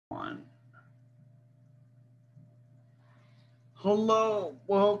Hello,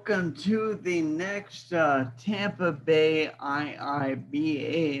 welcome to the next Tampa Bay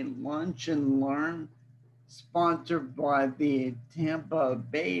IIBA Lunch and Learn, sponsored by the Tampa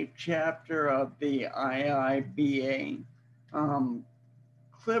Bay chapter of the IIBA. Um,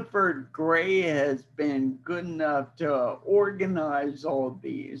 Clifford Gray has been good enough to organize all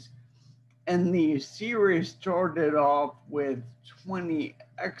these. And the series started off with 20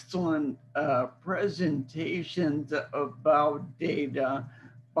 excellent presentations about data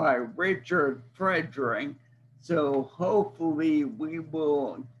by Richard Frederick. So hopefully we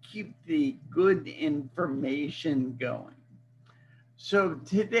will keep the good information going. So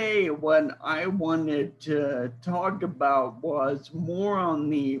today what I wanted to talk about was more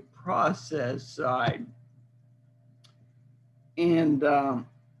on the process side. And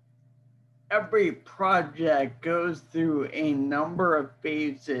every project goes through a number of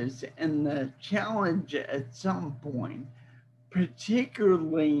phases, and the challenge at some point,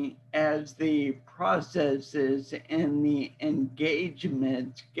 particularly as the processes and the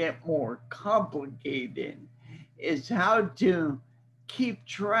engagements get more complicated, is how to keep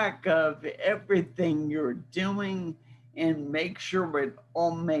track of everything you're doing and make sure it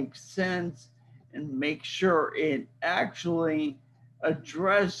all makes sense and make sure it actually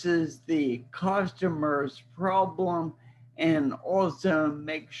addresses the customer's problem and also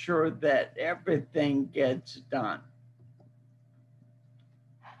make sure that everything gets done.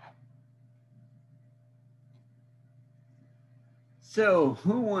 So,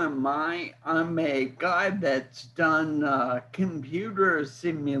 who am I? I'm a guy that's done computer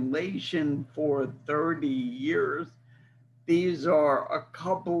simulation for 30 years. These are a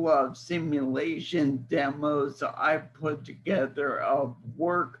couple of simulation demos I put together of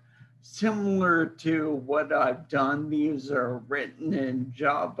work similar to what I've done. These are written in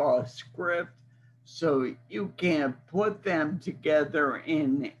JavaScript, so you can put them together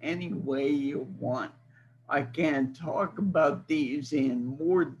in any way you want. I can talk about these in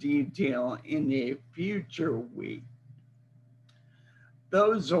more detail in a future week.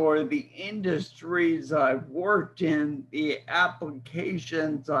 Those are the industries I've worked in, the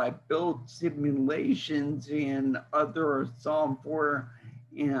applications I built simulations in, other software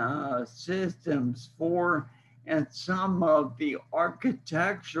systems for, and some of the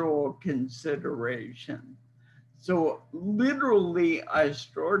architectural consideration. So literally, I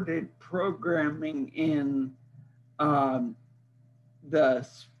started programming in um, the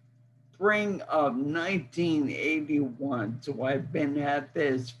spring of 1981. So I've been at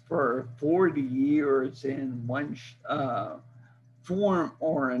this for 40 years in one form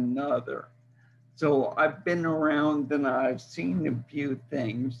or another. So I've been around and I've seen a few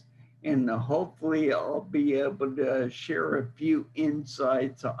things, and hopefully I'll be able to share a few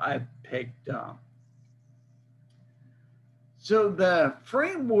insights I've picked up. So the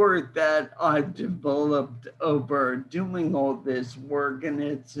framework that I developed over doing all this work, and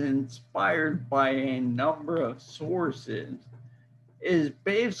it's inspired by a number of sources, is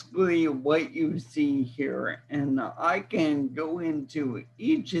basically what you see here. And I can go into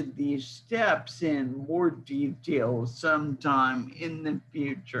each of these steps in more detail sometime in the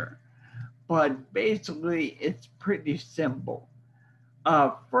future. But basically, it's pretty simple.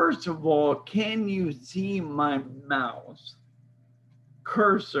 First of all, can you see my mouse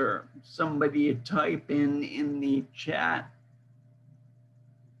cursor? Somebody type in the chat.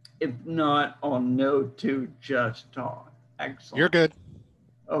 If not, I'll know to just talk. You're Excellent. good.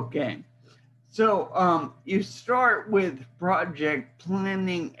 Okay. So you start with project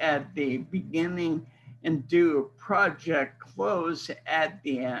planning at the beginning and do a project close at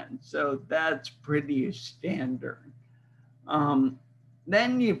the end. So that's pretty standard. Um,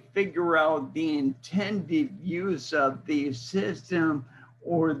 then you figure out the intended use of the system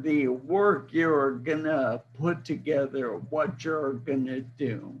or the work you're gonna put together, what you're gonna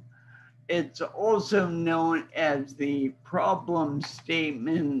do. It's also known as the problem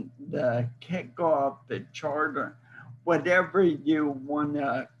statement, the kickoff, the charter, whatever you want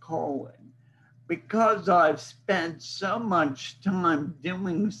to call it. Because I've spent so much time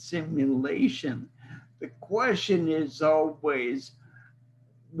doing simulation, the question is always,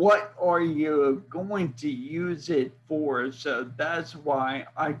 what are you going to use it for? So that's why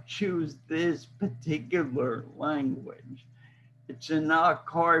I choose this particular language. It's not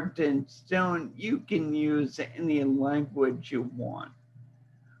carved in stone. You can use any language you want.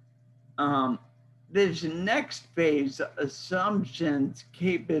 Um, this next phase, assumptions,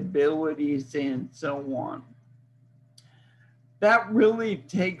 capabilities, and so on. That really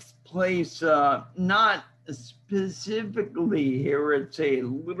takes place not specifically here, it's a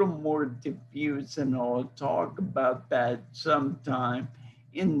little more diffuse, and I'll talk about that sometime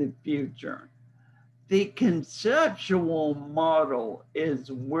in the future. The conceptual model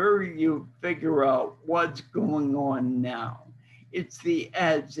is where you figure out what's going on now. It's the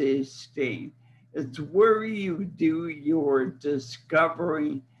as is state. It's where you do your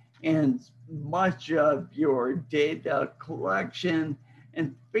discovery and much of your data collection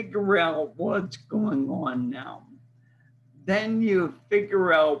and figure out what's going on now. Then you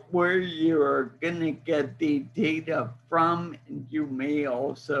figure out where you're going to get the data from, and you may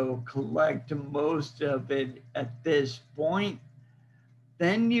also collect most of it at this point.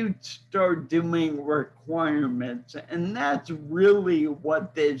 Then you start doing requirements, and that's really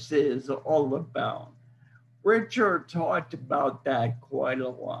what this is all about. Richard talked about that quite a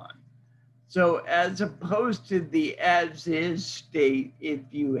lot. So as opposed to the as-is state, if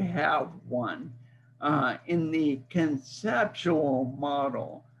you have one, in the conceptual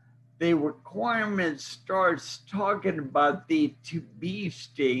model, the requirement starts talking about the to-be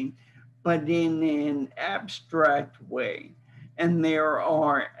state, but in an abstract way. And there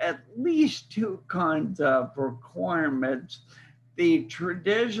are at least two kinds of requirements. The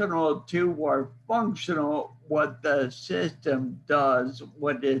traditional two are functional, what the system does,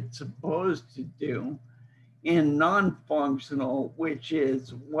 what it's supposed to do, and non-functional, which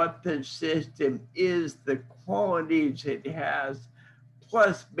is what the system is, the qualities it has,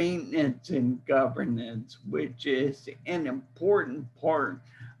 plus maintenance and governance, which is an important part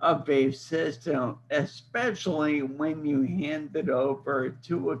of a system, especially when you hand it over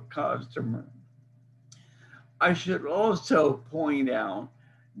to a customer. I should also point out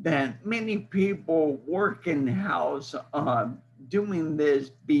that many people work in-house doing this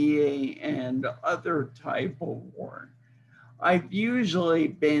BA and other type of work. I've usually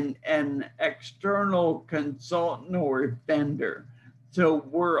been an external consultant or vendor. So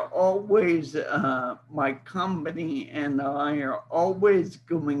we're always, my company and I are always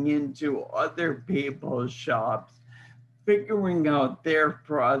going into other people's shops, figuring out their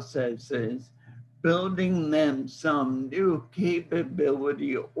processes, building them some new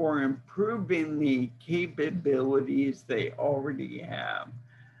capability or improving the capabilities they already have.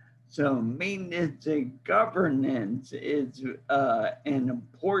 So maintenance and governance is an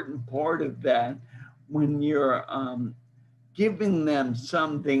important part of that when you're giving them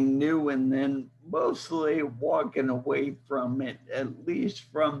something new and then mostly walking away from it, at least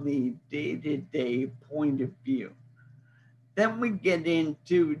from the day-to-day point of view. Then we get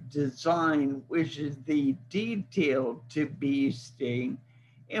into design, which is the detailed to-be state.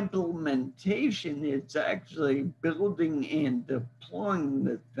 Implementation is actually building and deploying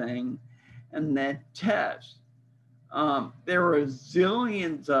the thing, and then test. There are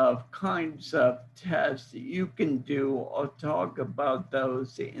zillions of kinds of tests that you can do. I'll talk about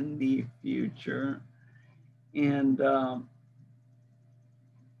those in the future. And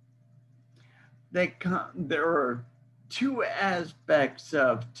there are two aspects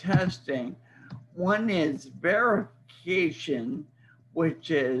of testing. One is verification, which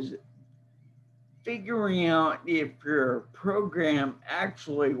is figuring out if your program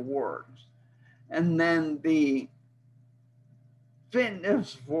actually works. And then the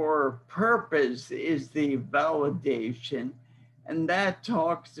fitness for purpose is the validation. And that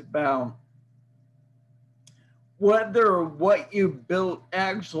talks about whether what you built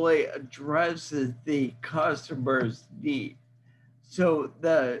actually addresses the customer's need. So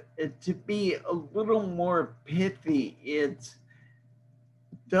to be a little more pithy, it's,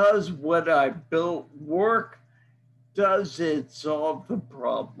 does what I built work? Does it solve the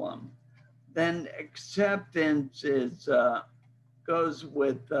problem? Then acceptance is goes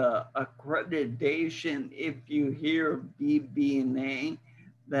with accreditation. If you hear B, B, and A,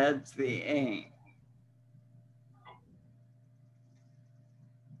 that's the A.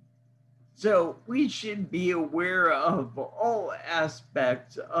 So we should be aware of all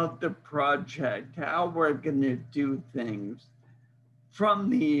aspects of the project, how we're going to do things from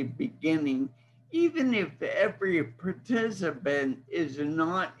the beginning, even if every participant is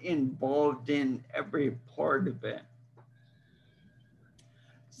not involved in every part of it.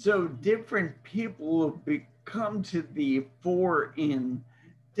 So different people come to the fore in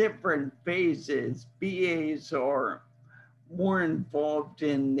different phases. BAs are more involved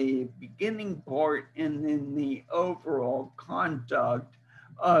in the beginning part and in the overall conduct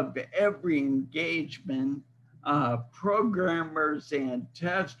of every engagement. Programmers and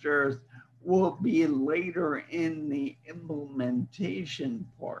testers will be later in the implementation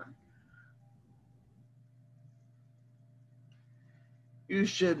part. you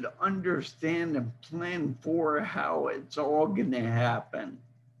should understand and plan for how it's all going to happen.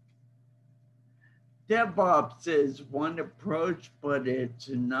 DevOps is one approach, but it's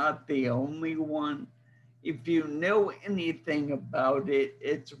not the only one. If you know anything about it,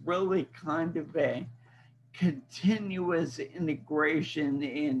 it's really kind of a continuous integration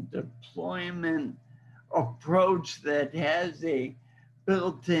and deployment approach that has a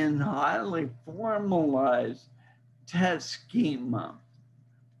built-in, highly formalized test schema.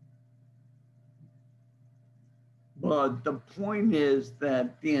 But the point is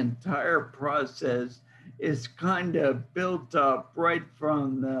that the entire process is kind of built up right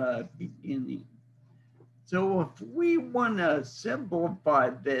from the beginning. So if we want to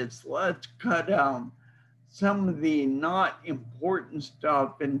simplify this, let's cut out some of the not important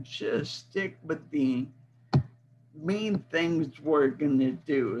stuff and just stick with the main things we're going to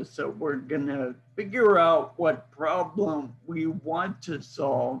do. So we're going to figure out what problem we want to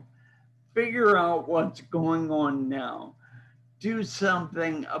solve, figure out what's going on now, do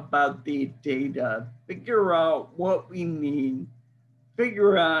something about the data, figure out what we need,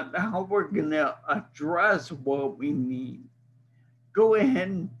 figure out how we're going to address what we need, go ahead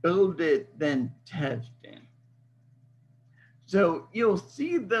and build it, then test it. So you'll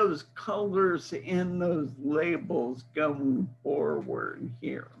see those colors and those labels going forward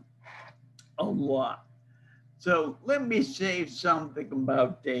here a lot. So let me say something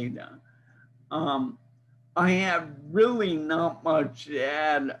about data. I have really not much to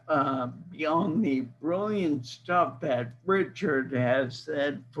add beyond the brilliant stuff that Richard has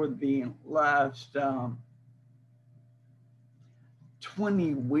said for the last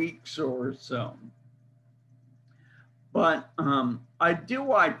 20 weeks or so. But I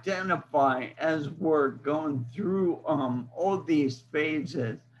do identify, as we're going through all these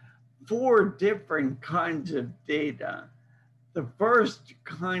phases, 4 different kinds of data. The first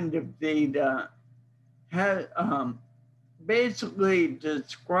kind of data has, basically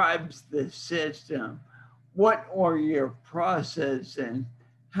describes the system. What are your processes?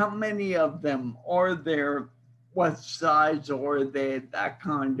 How many of them are there? What size are they? That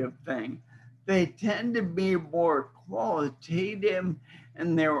kind of thing. They tend to be more qualitative,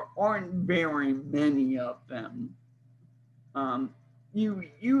 and there aren't very many of them. You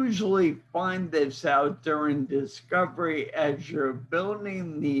usually find this out during discovery as you're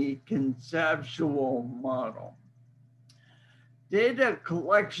building the conceptual model. Data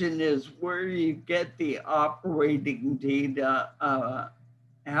collection is where you get the operating data,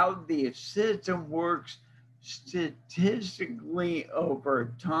 how the system works statistically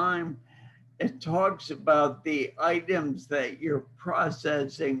over time. It talks about the items that you're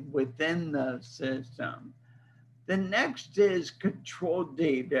processing within the system. The next is control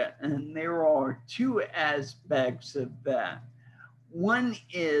data, and there are 2 aspects of that. One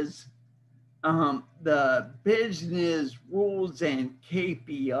is the business rules and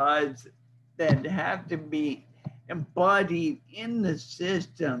KPIs that have to be embodied in the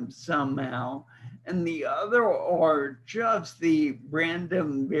system somehow. And the other are just the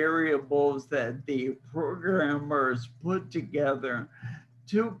random variables that the programmers put together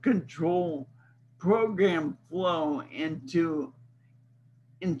to control program flow and to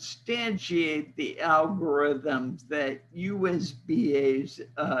instantiate the algorithms that USBA's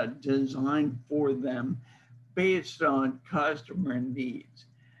designed for them based on customer needs.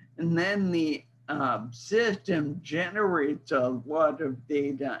 And then the system generates a lot of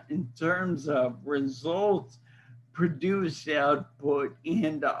data in terms of results, produced output,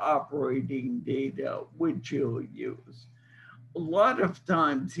 and operating data, which you'll use. A lot of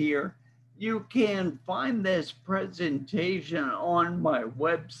times here, you can find this presentation on my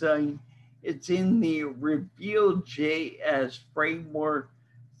website. It's in the Reveal.js framework.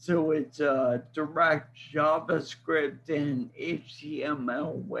 So it's a direct JavaScript and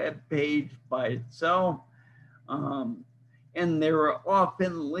HTML web page by itself. And there are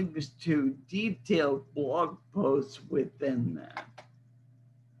often links to detailed blog posts within that.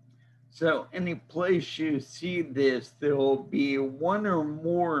 So any place you see this, there will be 1 or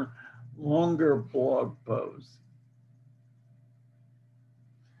more longer blog posts.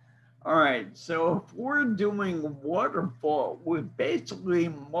 All right, so if we're doing waterfall, we basically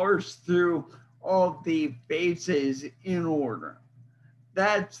march through all the phases in order.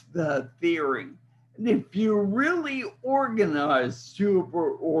 That's the theory. And if you really organize,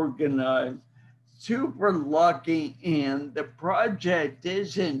 super lucky, and the project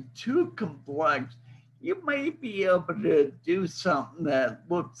isn't too complex, you may be able to do something that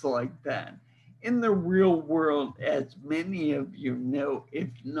looks like that. in the real world, as many of you know, if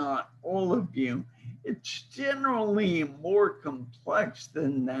not all of you, it's generally more complex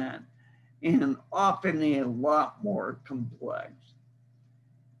than that, and often a lot more complex.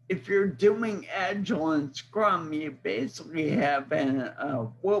 If you're doing Agile and Scrum, you basically have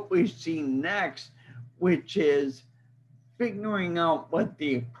what we see next, which is figuring out what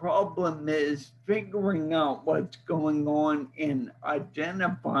the problem is, figuring out what's going on, in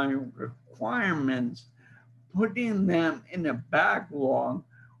identifying requirements, putting them in a backlog,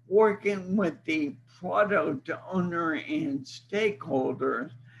 working with the product owner and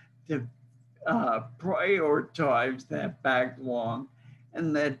stakeholders to prioritize that backlog,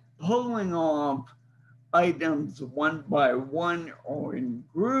 and then pulling off items one by one or in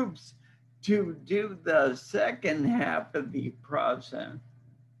groups to do the second half of the process.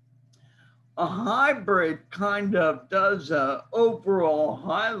 A hybrid kind of does a overall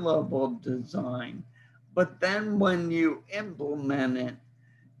high level design, but then when you implement it,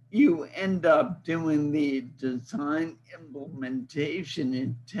 you end up doing the design, implementation,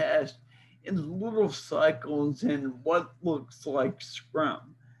 and test in little cycles in what looks like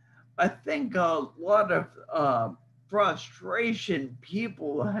Scrum. I think a lot of frustration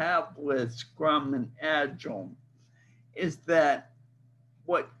people have with Scrum and Agile is that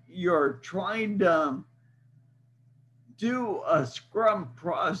what you're trying to do a Scrum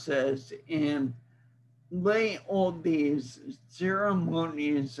process and lay all these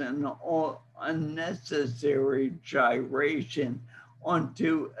ceremonies and all unnecessary gyration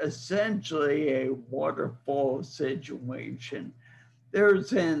onto essentially a waterfall situation.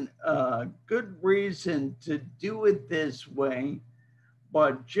 There's a good reason to do it this way,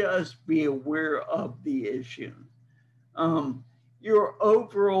 but just be aware of the issue. Your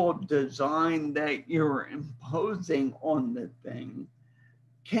overall design that you're imposing on the thing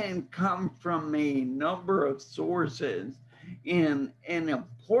can come from a number of sources, and an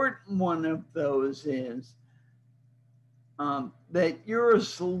important one of those is that your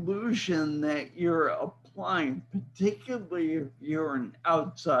solution that you're applying, particularly if you're an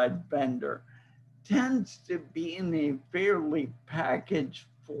outside vendor, tends to be in a fairly packaged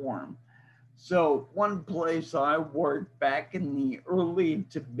form. So one place I worked back in the early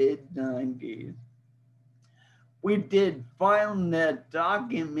to mid 90s, we did FileNet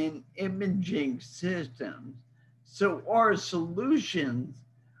document imaging systems. So our solutions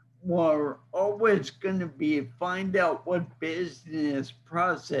were always going to be find out what business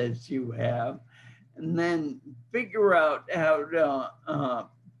process you have, and then figure out how to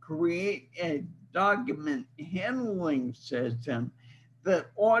create a document handling system that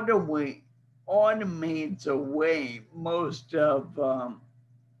automates away most of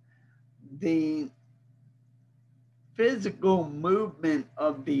the physical movement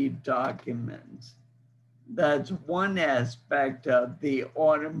of the documents. That's one aspect of the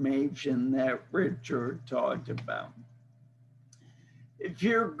automation that Richard talked about. If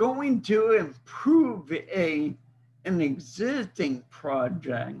you're going to improve an existing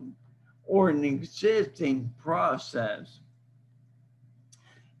project or an existing process,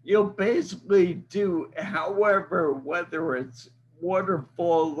 you'll basically do, however, whether it's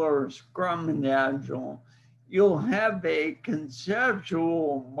waterfall or Scrum and Agile, you'll have a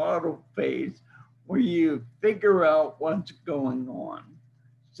conceptual model phase where you figure out what's going on.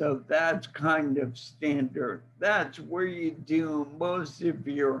 So that's kind of standard. That's where you do most of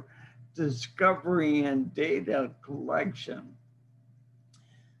your discovery and data collection.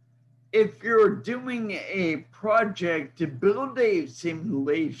 If you're doing a project to build a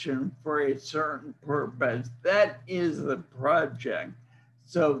simulation for a certain purpose, that is the project.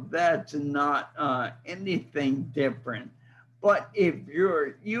 So that's not anything different. But if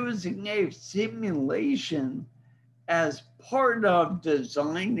you're using a simulation as part of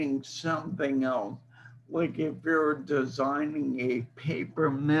designing something else, like if you're designing a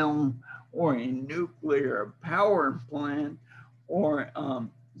paper mill or a nuclear power plant or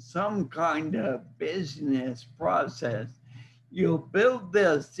some kind of business process, you'll build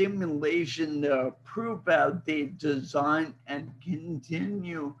the simulation to prove out the design and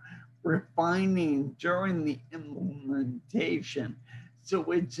continue refining during the implementation.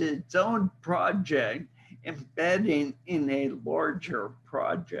 So it's its own project embedding in a larger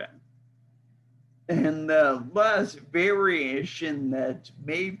project. And the last variation that's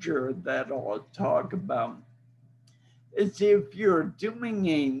major that I'll talk about is if you're doing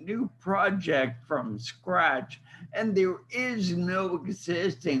a new project from scratch and there is no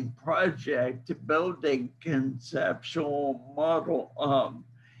existing project to build a conceptual model of.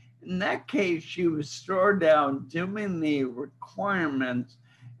 In that case, you start out doing the requirements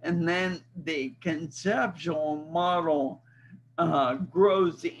and then the conceptual model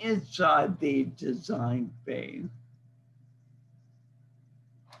grows inside the design phase.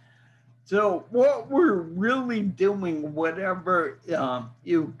 So what we're really doing, whatever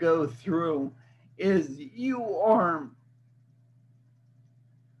you go through, is you are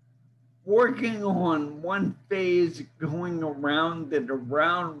working on one phase, going around and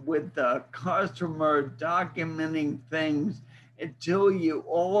around with the customer, documenting things until you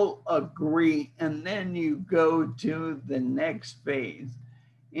all agree, and then you go to the next phase.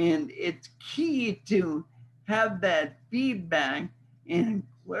 And it's key to have that feedback and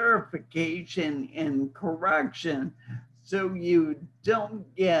clarification and correction so you don't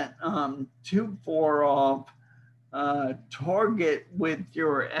get too far off target with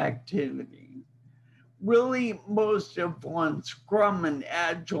your activity. Really, most of what Scrum and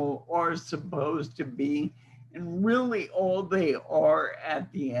Agile are supposed to be, and really all they are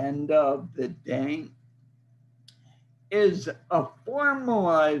at the end of the day, is a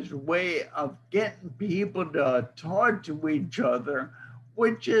formalized way of getting people to talk to each other,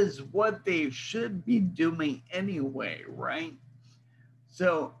 which is what they should be doing anyway, right?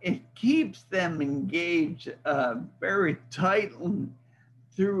 So it keeps them engaged very tightly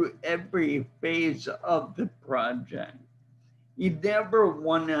through every phase of the project. You never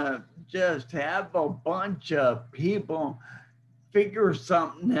want to just have a bunch of people figure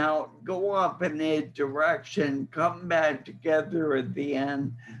something out, go off in a direction, come back together at the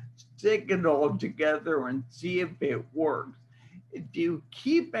end, stick it all together and see if it works. If you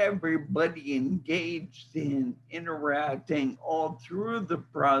keep everybody engaged in interacting all through the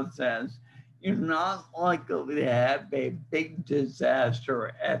process, you're not likely to have a big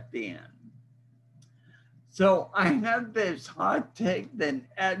disaster at the end. So I have this hot take that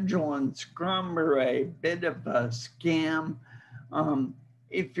Agile and Scrum are a bit of a scam.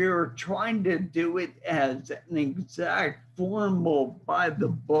 If you're trying to do it as an exact formal by the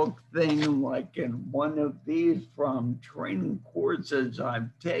book thing, like in one of these from training courses I've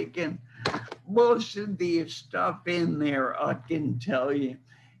taken, most of the stuff in there, I can tell you,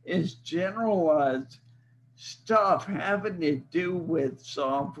 is generalized stuff having to do with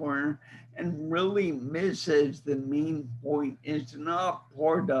software and really misses the main point. It's not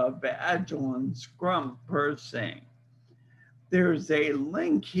part of Agile and Scrum per se. There's a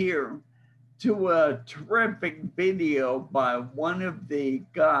link here to a terrific video by one of the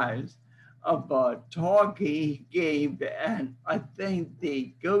guys of a talk he gave at, I think,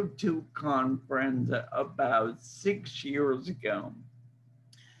 the GoTo conference about 6 years ago.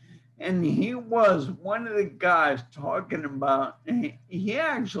 And he was one of the guys talking about, he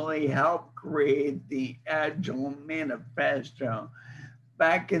actually helped create the Agile Manifesto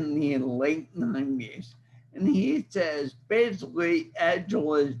back in the late 90s. And he says, basically,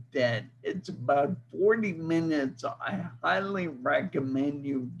 Agile is dead. It's about 40 minutes. I highly recommend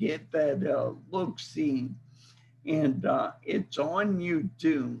you get that look-see. And it's on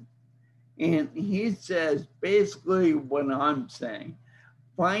YouTube. And he says, basically what I'm saying,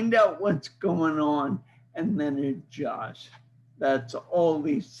 find out what's going on and then adjust. That's all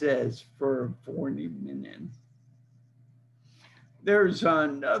he says for 40 minutes. There's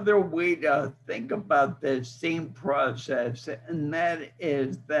another way to think about this same process, and that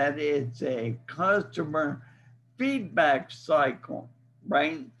is that it's a customer feedback cycle,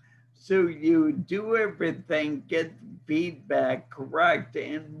 right? So you do everything, get feedback correct,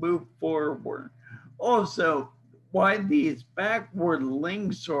 and move forward. Also, why these backward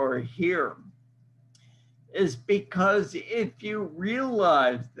links are here is because if you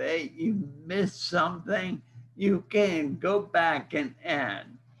realize that you missed something, you can go back and add.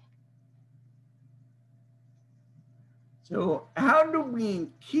 So how do we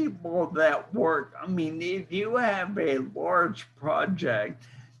keep all that work? I mean, if you have a large project,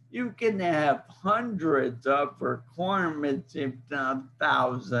 you can have hundreds of requirements, if not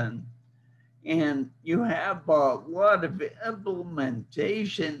thousands. And you have a lot of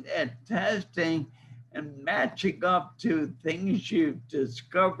implementation and testing and matching up to things you've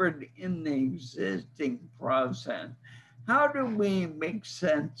discovered in the existing process. How do we make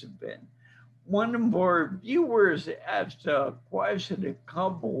sense of it? One of our viewers asked a question a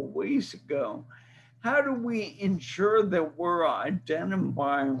couple of weeks ago. How do we ensure that we're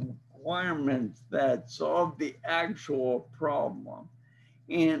identifying requirements that solve the actual problem?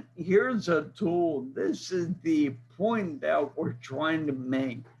 And here's a tool. This is the point that we're trying to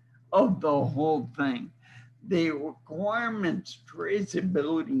make of the whole thing. The Requirements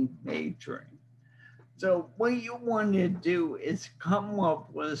Traceability Matrix. So what you want to do is come up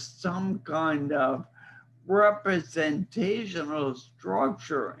with some kind of representational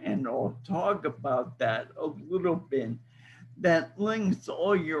structure, and I'll talk about that a little bit, that links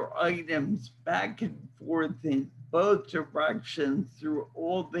all your items back and forth in both directions through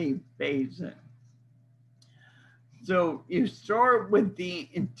all the phases. So you start with the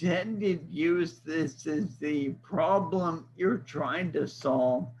intended use. This is the problem you're trying to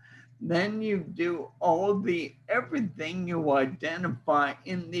solve. Then you do everything you identify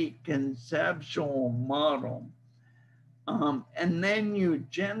in the conceptual model. And then you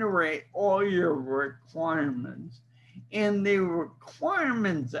generate all your requirements. And the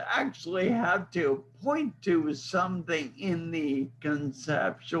requirements actually have to point to something in the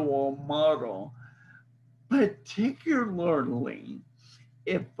conceptual model, particularly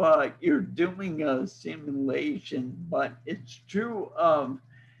if you're doing a simulation, but it's true of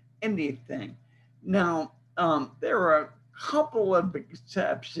anything. Now, there are a couple of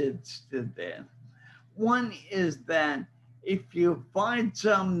exceptions to this. One is that if you find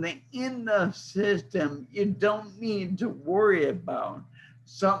something in the system you don't need to worry about,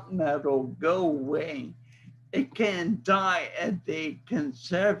 something that'll go away, it can die at the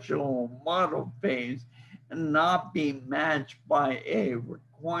conceptual model phase and not be matched by a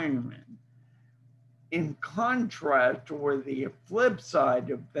requirement. In contrast, or the flip side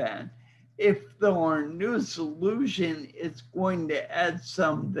of that, if our new solution is going to add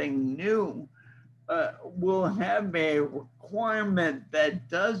something new, we'll have a requirement that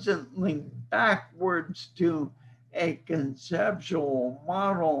doesn't link backwards to a conceptual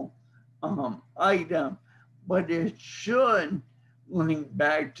model item, but it should link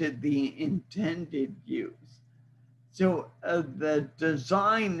back to the intended use. So the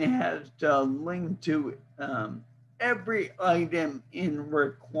design has to link to every item in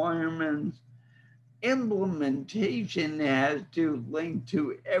requirements. Implementation has to link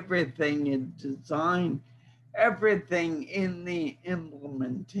to everything in design. Everything in the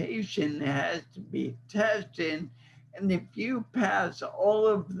implementation has to be tested. And if you pass all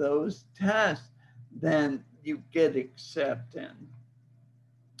of those tests, then you get accepted.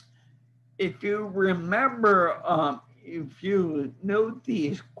 If you remember, if you note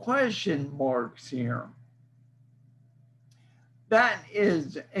these question marks here, that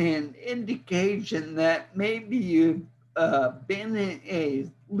is an indication that maybe you've been in a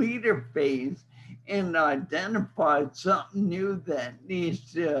leader phase and identified something new that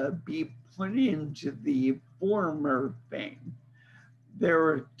needs to be put into the former phase. There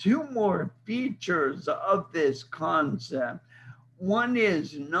are two more features of this concept. One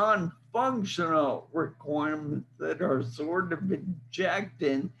is non-functional requirements that are sort of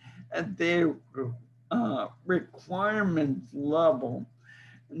injected at the requirements level.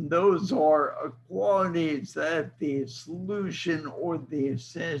 And those are qualities that the solution or the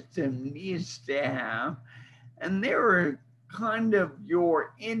system needs to have. And they're kind of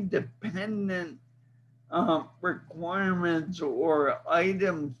your independent requirements or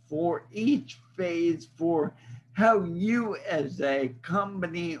items for each phase for how you as a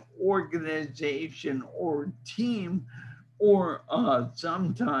company, organization, or team, or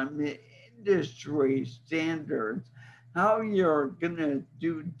sometimes industry standards, how you're gonna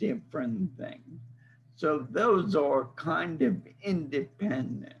do different things. So those are kind of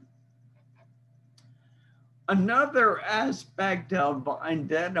independent. Another aspect of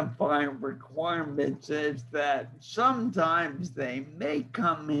identifying requirements is that sometimes they may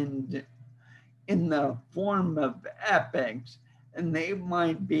come in the form of epics, and they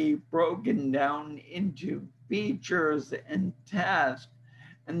might be broken down into features and tasks,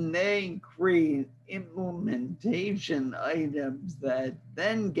 and they create implementation items that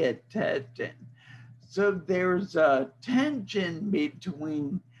then get tested. So there's a tension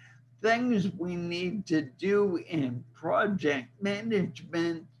between things we need to do in project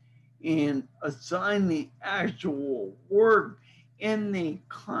management and assigning actual work in the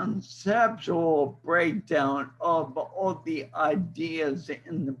conceptual breakdown of all the ideas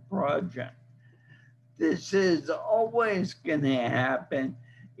in the project. This is always going to happen.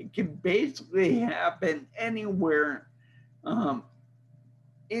 It can basically happen anywhere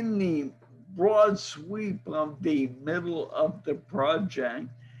in the broad sweep of the middle of the project.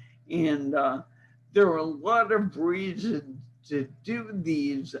 And there are a lot of reasons to do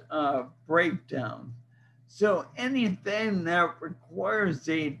these breakdowns. So anything that requires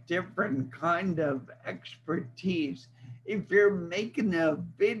a different kind of expertise, if you're making a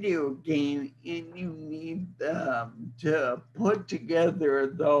video game and you need to put together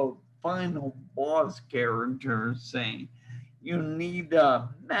the final boss character, say, you need a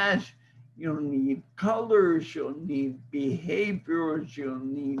mesh, you'll need colors, you'll need behaviors, you'll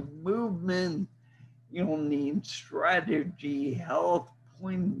need movement, you'll need strategy, health,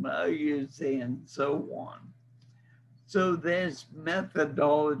 point values, and so on. So this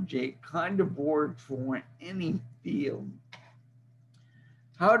methodology kind of works for any field.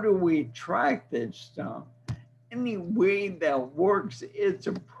 How do we track this stuff? Any way that works is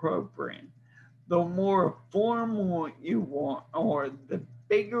appropriate. The more formal you want, or the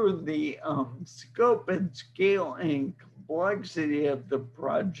bigger the scope and scale and complexity of the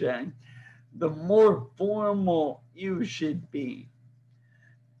project, the more formal you should be.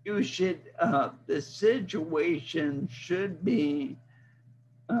 You should, the situation should be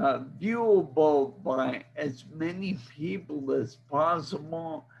viewable by as many people as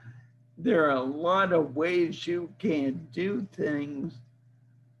possible. There are a lot of ways you can do things.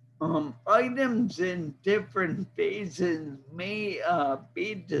 Items in different phases may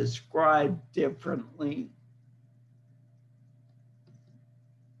be described differently.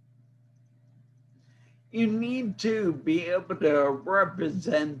 You need to be able to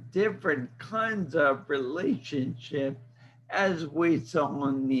represent different kinds of relationships, as we saw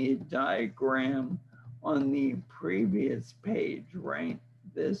on the diagram on the previous page, right?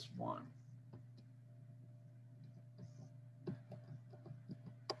 This one.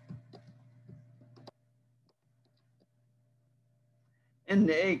 And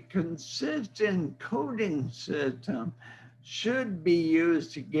a consistent coding system should be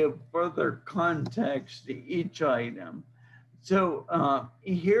used to give further context to each item. So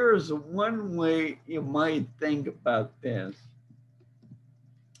here's one way you might think about this.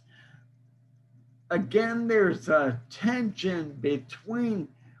 Again, there's a tension between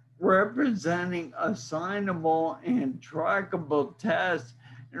representing assignable and trackable tasks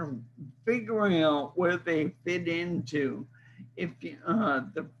and figuring out where they fit into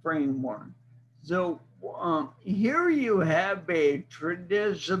the framework. So here you have a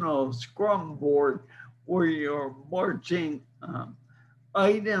traditional Scrum board where you're marching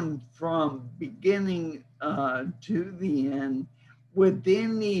items from beginning to the end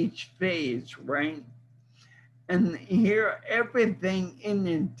within each phase, right? And here, everything in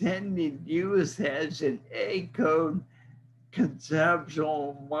intended use has an A code,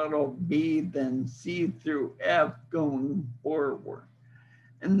 conceptual, model B, then C through F going forward.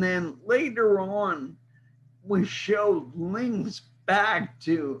 And then later on, we showed links back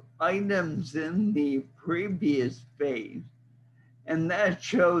to items in the previous phase. And that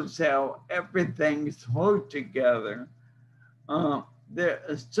shows how everything's hooked together.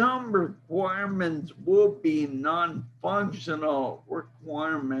 Some requirements will be non-functional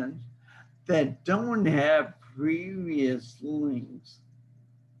requirements that don't have previous links.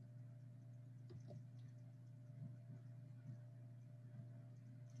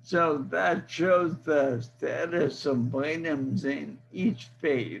 So that shows the status of items in each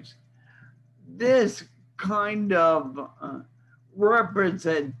phase. This kind of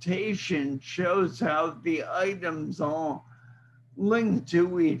representation shows how the items all link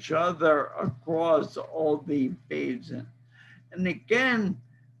to each other across all the phases. And again,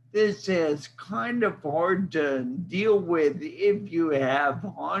 this is kind of hard to deal with if you have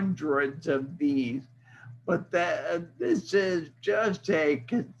hundreds of these, but this is just a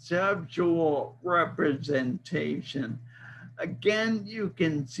conceptual representation. Again, you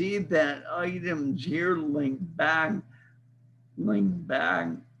can see that items here link back,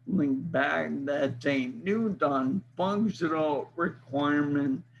 that's a new non-functional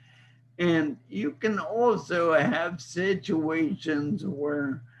requirement. And you can also have situations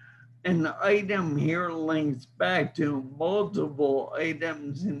where an item here links back to multiple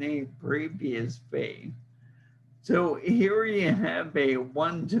items in a previous phase. So here you have a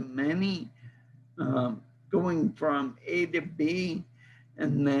one-to-many going from A to B,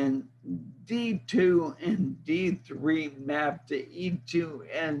 and then D2 and D3 map to E2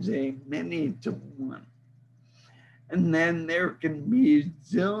 as a many to one. And then there can be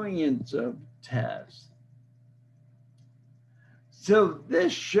zillions of tests. So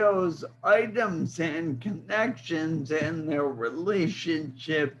this shows items and connections and their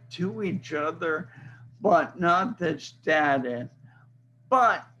relationship to each other, but not the status.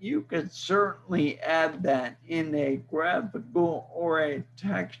 But you could certainly add that in a graphical or a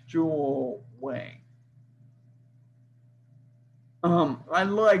textual way. I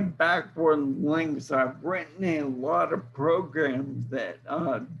like backward links. I've written a lot of programs that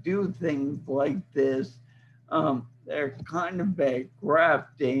do things like this. They're kind of a graph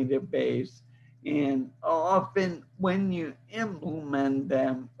database. And often when you implement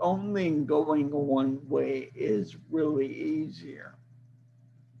them, only going one way is really easier.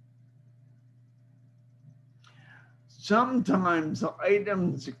 sometimes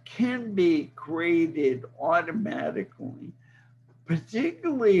items can be created automatically,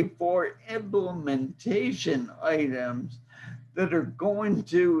 particularly for implementation items that are going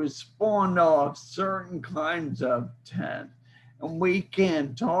to spawn off certain kinds of tests. And we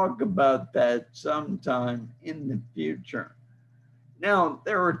can talk about that sometime in the future. Now,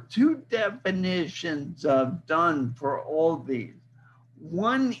 there are two definitions of done for all these.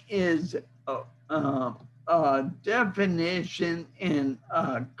 One is a definition and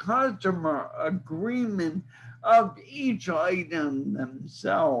a customer agreement of each item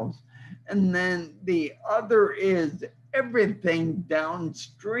themselves. And then the other is everything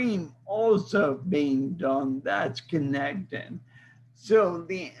downstream also being done that's connected. So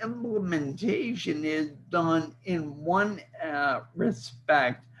the implementation is done in one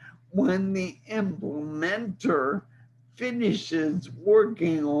respect when the implementer finishes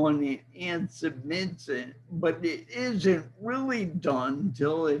working on it and submits it, but it isn't really done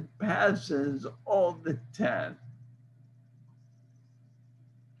till it passes all the tests.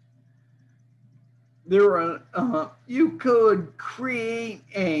 There are, you could create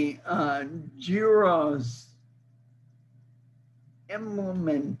a JIRA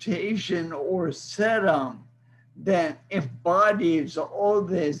implementation or setup that embodies all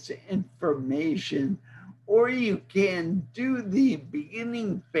this information, or you can do the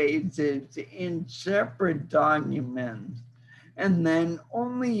beginning phases in separate documents and then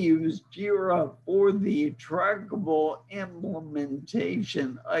only use JIRA for the trackable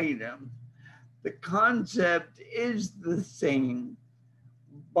implementation item. The concept is the same,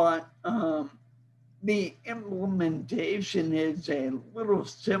 but the implementation is a little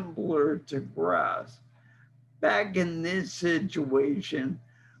simpler to grasp. Back in this situation,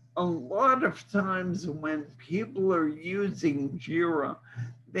 a lot of times when people are using JIRA,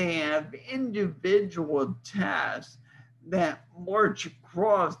 they have individual tasks that march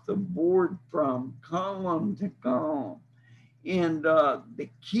across the board from column to column. And the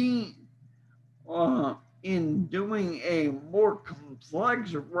key in doing a more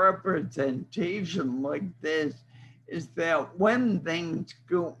complex representation like this is that when things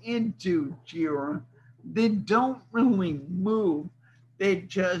go into JIRA, they don't really move. They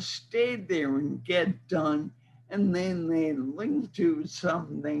just stay there and get done, and then they link to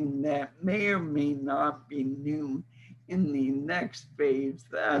something that may or may not be new in the next phase.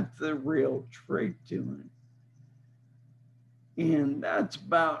 That's the real trick to it. And that's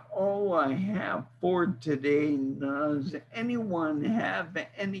about all I have for today. Does anyone have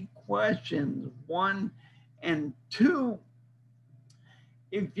any questions? 1 and 2,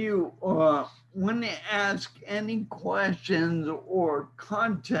 if you want to ask any questions or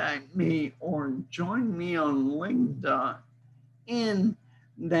contact me or join me on LinkedIn,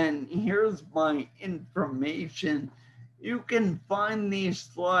 then here's my information. You can find these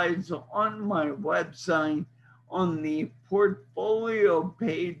slides on my website on the portfolio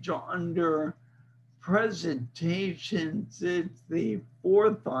page under presentations. It's the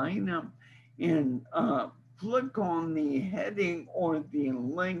 4th item, and click on the heading or the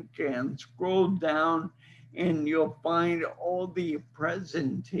link and scroll down, and you'll find all the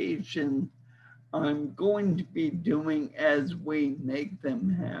presentations I'm going to be doing as we make them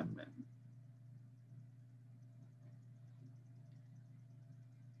happen.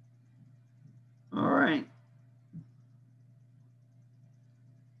 All right.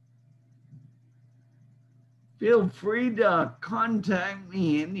 Feel free to contact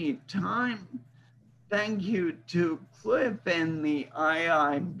me anytime. Thank you to Cliff and the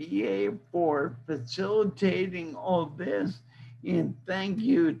IIBA for facilitating all this. And thank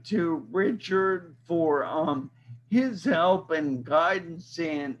you to Richard for his help and guidance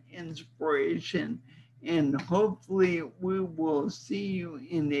and inspiration. And hopefully we will see you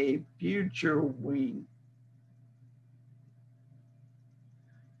in a future week.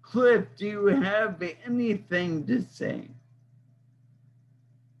 Cliff, do you have anything to say?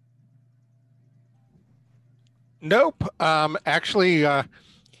 Nope. Actually,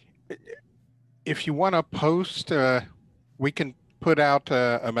 if you want to post, we can put out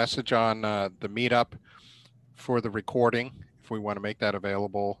a message on the meetup for the recording. If we want to make that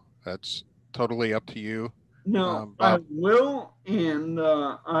available, that's totally up to you. No, I will, and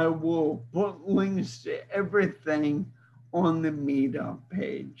I will put links to everything on the meetup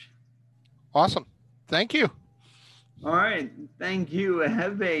page. Awesome. Thank you. All right. Thank you.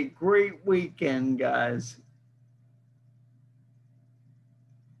 Have a great weekend, guys.